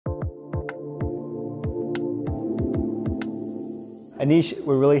Anish,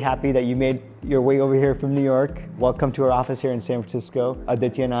 we're really happy that you made your way over here from New York. Welcome to our office here in San Francisco.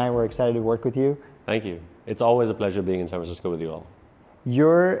 Aditya and I were excited to work with you. Thank you. It's always a pleasure being in San Francisco with you all.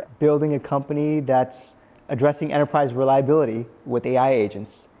 You're building a company that's addressing enterprise reliability with AI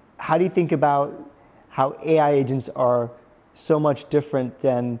agents. How do you think about how AI agents are so much different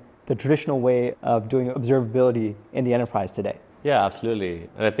than the traditional way of doing observability in the enterprise today? Yeah, absolutely.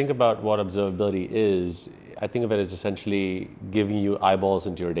 And I think about what observability is. I think of it as essentially giving you eyeballs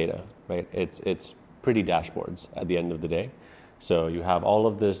into your data, right? It's pretty dashboards at the end of the day. So you have all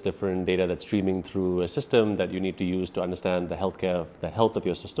of this different data that's streaming through a system that you need to use to understand the health of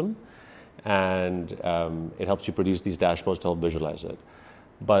your system. And it helps you produce these dashboards to help visualize it.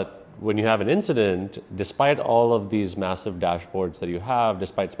 But when you have an incident, despite all of these massive dashboards that you have,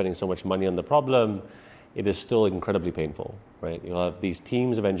 despite spending so much money on the problem, it is still incredibly painful, right? You'll have these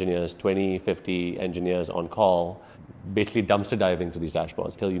teams of engineers, 20, 50 engineers on call, basically dumpster diving through these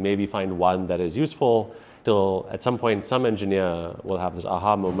dashboards till you maybe find one that is useful, till at some point some engineer will have this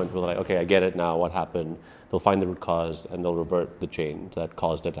aha moment where they're like, okay, I get it now, what happened? They'll find the root cause and they'll revert the chain that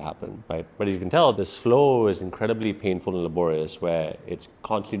caused it to happen, right? But as you can tell, this flow is incredibly painful and laborious where it's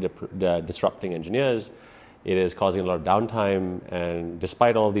constantly disrupting engineers. It is causing a lot of downtime, and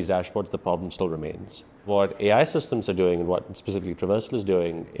despite all of these dashboards, the problem still remains. What AI systems are doing and what specifically Traversal is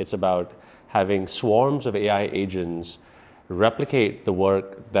doing, it's about having swarms of AI agents replicate the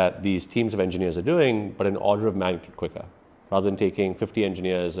work that these teams of engineers are doing, but in order of magnitude quicker. Rather than taking 50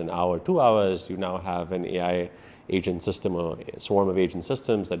 engineers an hour, 2 hours, you now have an AI agent system or a swarm of agent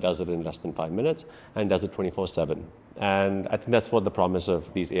systems that does it in less than 5 minutes and does it 24/7. And I think that's what the promise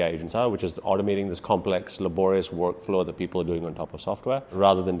of these AI agents are, which is automating this complex, laborious workflow that people are doing on top of software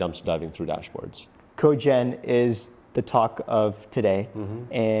rather than dumpster diving through dashboards. Code gen is the talk of today,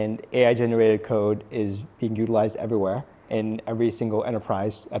 and AI-generated code is being utilized everywhere in every single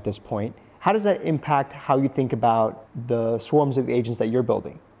enterprise at this point. How does that impact how you think about the swarms of agents that you're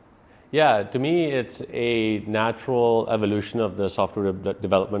building? Yeah, to me, it's a natural evolution of the software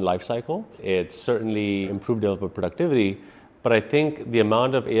development lifecycle. It's certainly improved developer productivity, but I think the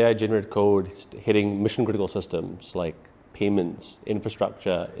amount of AI-generated code hitting mission-critical systems like payments,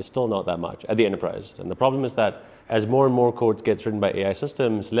 infrastructure, is still not that much at the enterprise. And the problem is that as more and more code gets written by AI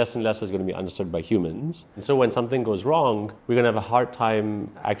systems, less and less is going to be understood by humans. And so when something goes wrong, we're going to have a hard time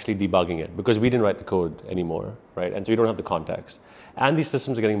actually debugging it because we didn't write the code anymore, right? And so we don't have the context. And these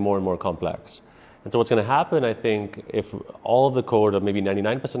systems are getting more and more complex. And so what's going to happen, I think, if all of the code, or maybe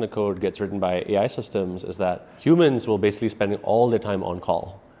 99% of code gets written by AI systems, is that humans will basically spend all their time on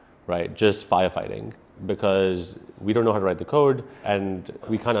call, right? Just firefighting, because we don't know how to write the code and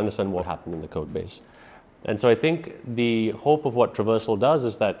we can't understand what happened in the code base. And so I think the hope of what Traversal does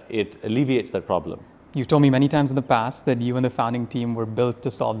is that it alleviates that problem. You've told me many times in the past that you and the founding team were built to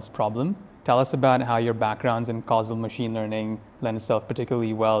solve this problem. Tell us about how your backgrounds in causal machine learning lend itself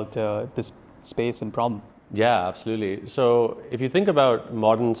particularly well to this space and problem. Yeah, absolutely. So if you think about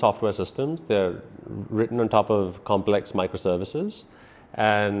modern software systems, they're written on top of complex microservices.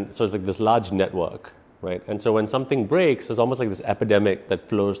 And so it's like this large network, right? And so when something breaks, there's almost like this epidemic that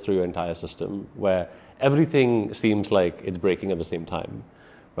flows through your entire system where everything seems like it's breaking at the same time,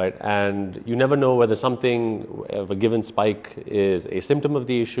 right? And you never know whether something of a given spike is a symptom of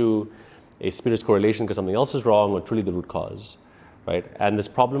the issue, a spurious correlation because something else is wrong, or truly the root cause, right? And this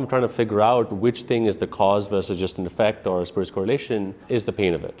problem of trying to figure out which thing is the cause versus just an effect or a spurious correlation is the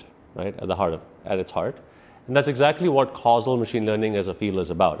pain of it, right? At its heart. And that's exactly what causal machine learning as a field is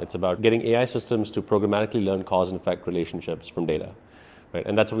about. It's about getting AI systems to programmatically learn cause and effect relationships from data, right?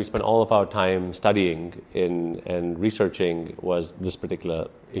 And that's what we spent all of our time studying and researching, was this particular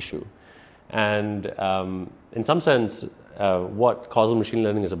issue. And in some sense, what causal machine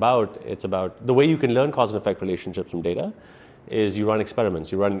learning is about, it's about the way you can learn cause and effect relationships from data is you run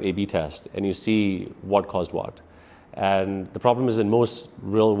experiments, you run an A/B test, and you see what caused what. And the problem is in most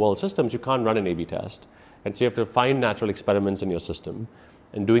real-world systems, you can't run an A/B test. And so you have to find natural experiments in your system.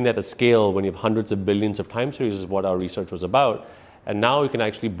 And doing that at scale when you have hundreds of billions of time series is what our research was about. And now you can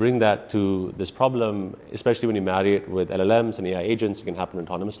actually bring that to this problem, especially when you marry it with LLMs and AI agents, it can happen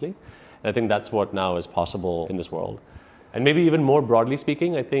autonomously. And I think that's what now is possible in this world. And maybe even more broadly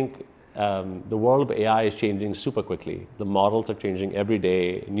speaking, I think the world of AI is changing super quickly. The models are changing every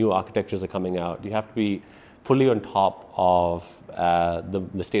day. New architectures are coming out. You have to be fully on top of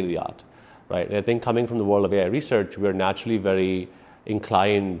the state of the art, right? And I think coming from the world of AI research, we're naturally very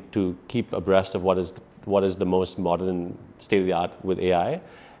inclined to keep abreast of what is the most modern state of the art with AI.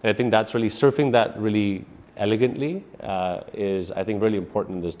 And I think that's really surfing that really elegantly is, I think, really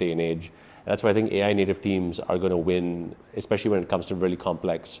important in this day and age. That's why I think AI native teams are going to win, especially when it comes to really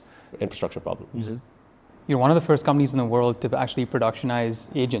complex infrastructure problems. Mm-hmm. You're one of the first companies in the world to actually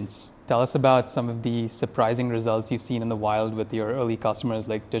productionize agents. Tell us about some of the surprising results you've seen in the wild with your early customers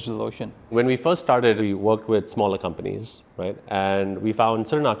like DigitalOcean. When we first started, we worked with smaller companies, right? And we found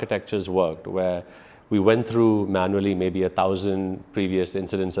certain architectures worked where we went through manually maybe 1,000 previous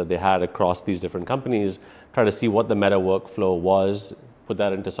incidents that they had across these different companies, try to see what the meta workflow was, put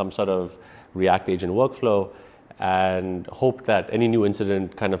that into some sort of React agent workflow, and hope that any new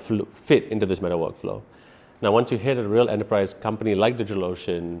incident kind of fit into this meta workflow. Now, once you hit a real enterprise company like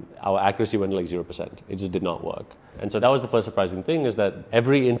DigitalOcean, our accuracy went to like 0%. It just did not work. And so that was the first surprising thing, is that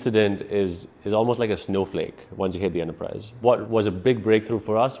every incident is almost like a snowflake once you hit the enterprise. What was a big breakthrough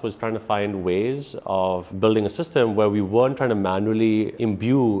for us was trying to find ways of building a system where we weren't trying to manually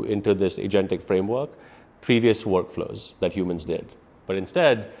imbue into this agentic framework previous workflows that humans did, but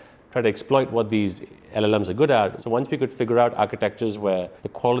instead try to exploit what these LLMs are good at. So once we could figure out architectures where the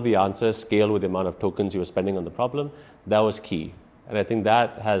quality of the answers scale with the amount of tokens you were spending on the problem, that was key. And I think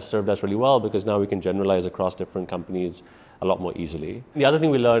that has served us really well, because now we can generalize across different companies a lot more easily. The other thing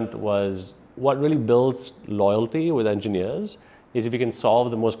we learned was what really builds loyalty with engineers is if you can solve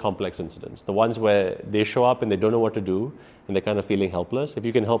the most complex incidents, the ones where they show up and they don't know what to do and they're kind of feeling helpless. If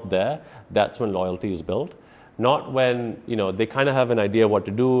you can help there, that's when loyalty is built. Not when they kind of have an idea what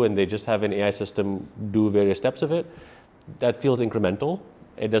to do and they just have an AI system do various steps of it. That feels incremental.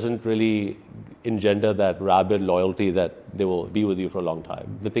 It doesn't really engender that rabid loyalty that they will be with you for a long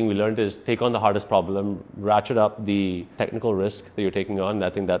time. The thing we learned is take on the hardest problem, ratchet up the technical risk that you're taking on. I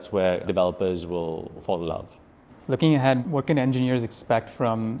think that's where developers will fall in love. Looking ahead, what can engineers expect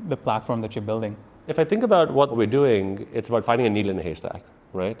from the platform that you're building? If I think about what we're doing, it's about finding a needle in a haystack,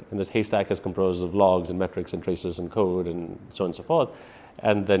 right? And this haystack is composed of logs and metrics and traces and code and so on and so forth.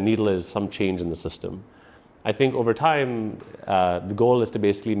 And the needle is some change in the system. I think over time, the goal is to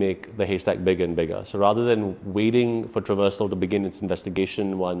basically make the haystack bigger and bigger. So rather than waiting for Traversal to begin its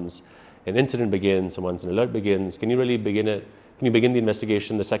investigation once an incident begins and once an alert begins, can you really begin it? Can you begin the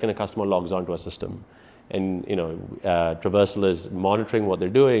investigation the second a customer logs onto a system? And Traversal is monitoring what they're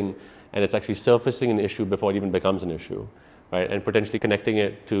doing, and it's actually surfacing an issue before it even becomes an issue, right? And potentially connecting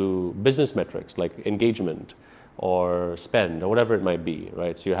it to business metrics like engagement or spend or whatever it might be,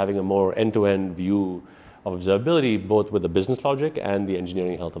 right? So you're having a more end-to-end view of observability, both with the business logic and the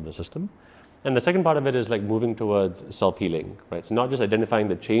engineering health of the system. And the second part of it is like moving towards self-healing, right? So not just identifying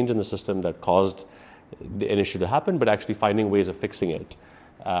the change in the system that caused an issue to happen, but actually finding ways of fixing it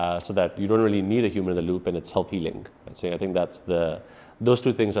so that you don't really need a human in the loop and it's self-healing. So I think that's those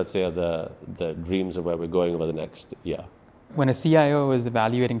two things I'd say are the dreams of where we're going over the next year. When a CIO is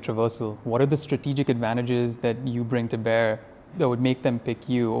evaluating Traversal, what are the strategic advantages that you bring to bear that would make them pick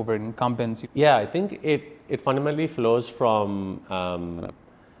you over incumbents? Yeah, I think it fundamentally flows from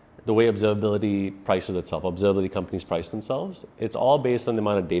the way observability prices itself. Observability companies price themselves. It's all based on the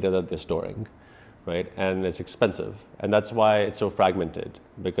amount of data that they're storing, right? And it's expensive. And that's why it's so fragmented,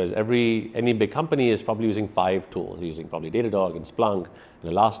 because any big company is probably using 5 tools, using probably Datadog and Splunk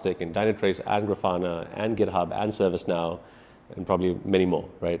and Elastic and Dynatrace and Grafana and GitHub and ServiceNow and probably many more,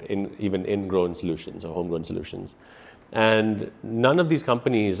 right? Even ingrown solutions or homegrown solutions. And none of these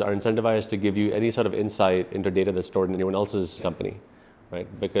companies are incentivized to give you any sort of insight into data that's stored in anyone else's company, right?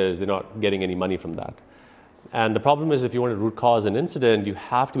 Because they're not getting any money from that. And the problem is if you want to root cause an incident, you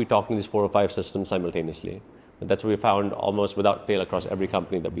have to be talking to these 4 or 5 systems simultaneously. And that's what we found almost without fail across every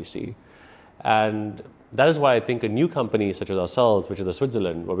company that we see. And that is why I think a new company such as ourselves, which is the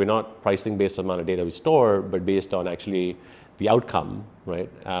Switzerland, where we're not pricing based on the amount of data we store, but based on actually the outcome, right?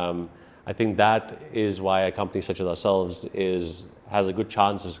 I think that is why a company such as ourselves has a good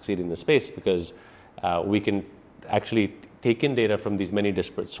chance of succeeding in this space, because we can actually take in data from these many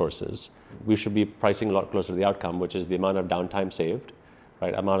disparate sources. We should be pricing a lot closer to the outcome, which is the amount of downtime saved,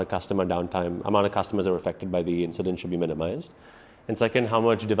 right? Amount of customer downtime, amount of customers that are affected by the incident should be minimized. And second, how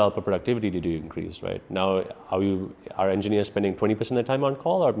much developer productivity did you increase, right? Now, are engineers spending 20% of the time on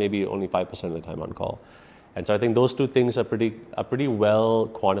call, or maybe only 5% of the time on call? And so I think those two things are pretty well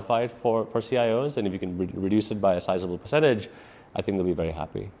quantified for CIOs, and if you can reduce it by a sizable percentage, I think they'll be very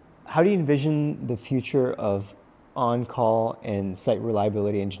happy. How do you envision the future of on-call and site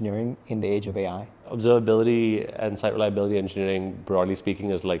reliability engineering in the age of AI? Observability and site reliability engineering, broadly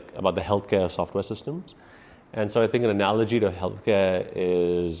speaking, is like about the healthcare of software systems. And so I think an analogy to healthcare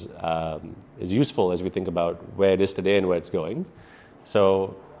is useful as we think about where it is today and where it's going.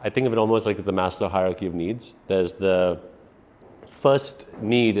 So I think of it almost like the Maslow hierarchy of needs. There's the first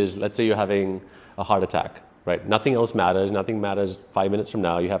need is, let's say you're having a heart attack, right? Nothing else matters. Nothing matters 5 minutes from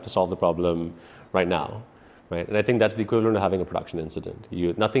now. You have to solve the problem right now, right? And I think that's the equivalent of having a production incident.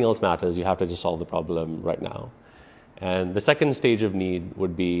 Nothing else matters. You have to just solve the problem right now. And the second stage of need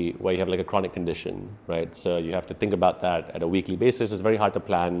would be where you have like a chronic condition, right? So you have to think about that at a weekly basis. It's very hard to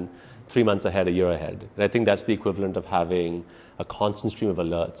plan 3 months ahead, a year ahead. And I think that's the equivalent of having a constant stream of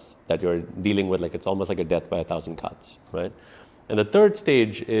alerts that you're dealing with. Like it's almost like a death by 1,000 cuts, right? And the third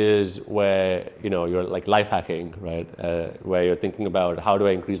stage is where you're like life hacking, right? Where you're thinking about how do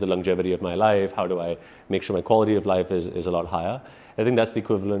I increase the longevity of my life? How do I make sure my quality of life is a lot higher? I think that's the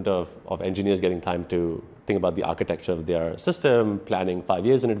equivalent of engineers getting time to think about the architecture of their system, planning 5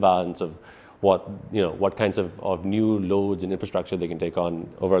 years in advance of what kinds of new loads and infrastructure they can take on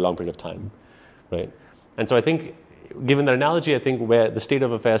over a long period of time, right? And so I think, given that analogy, I think where the state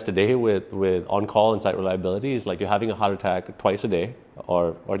of affairs today with on-call and site reliability is like you're having a heart attack twice a day,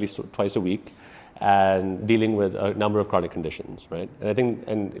 or at least twice a week, and dealing with a number of chronic conditions, right? And I think,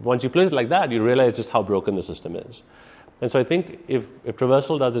 and once you put it like that, you realize just how broken the system is. And so I think if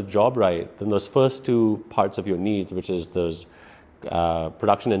Traversal does its job right, then those first two parts of your needs, which is those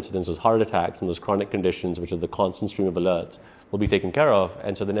production incidents, those heart attacks, and those chronic conditions, which are the constant stream of alerts, will be taken care of.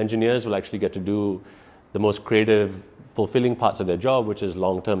 And so then engineers will actually get to do the most creative, fulfilling parts of their job, which is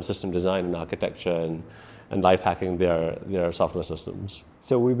long-term system design and architecture and life hacking their software systems.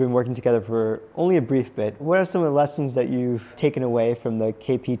 So we've been working together for only a brief bit. What are some of the lessons that you've taken away from the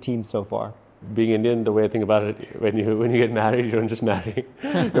KP team so far? Being Indian, the way I think about it, when you get married, you don't just marry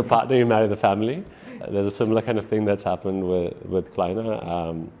your partner, you marry the family. There's a similar kind of thing that's happened with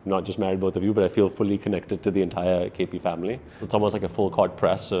Kleiner. Not just married both of you, but I feel fully connected to the entire KP family. It's almost like a full court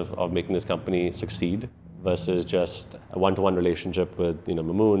press of making this company succeed versus just a one-to-one relationship with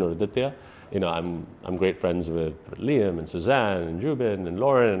Mamoon or Aditya. I'm great friends with Liam and Suzanne and Jubin and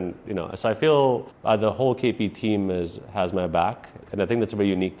Lauren. So I feel the whole KP team has my back, and I think that's a very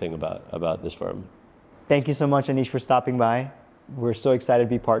unique thing about this firm. Thank you so much, Anish, for stopping by. We're so excited to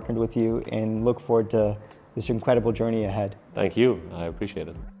be partnered with you and look forward to this incredible journey ahead. Thank you. I appreciate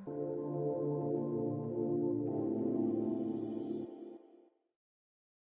it.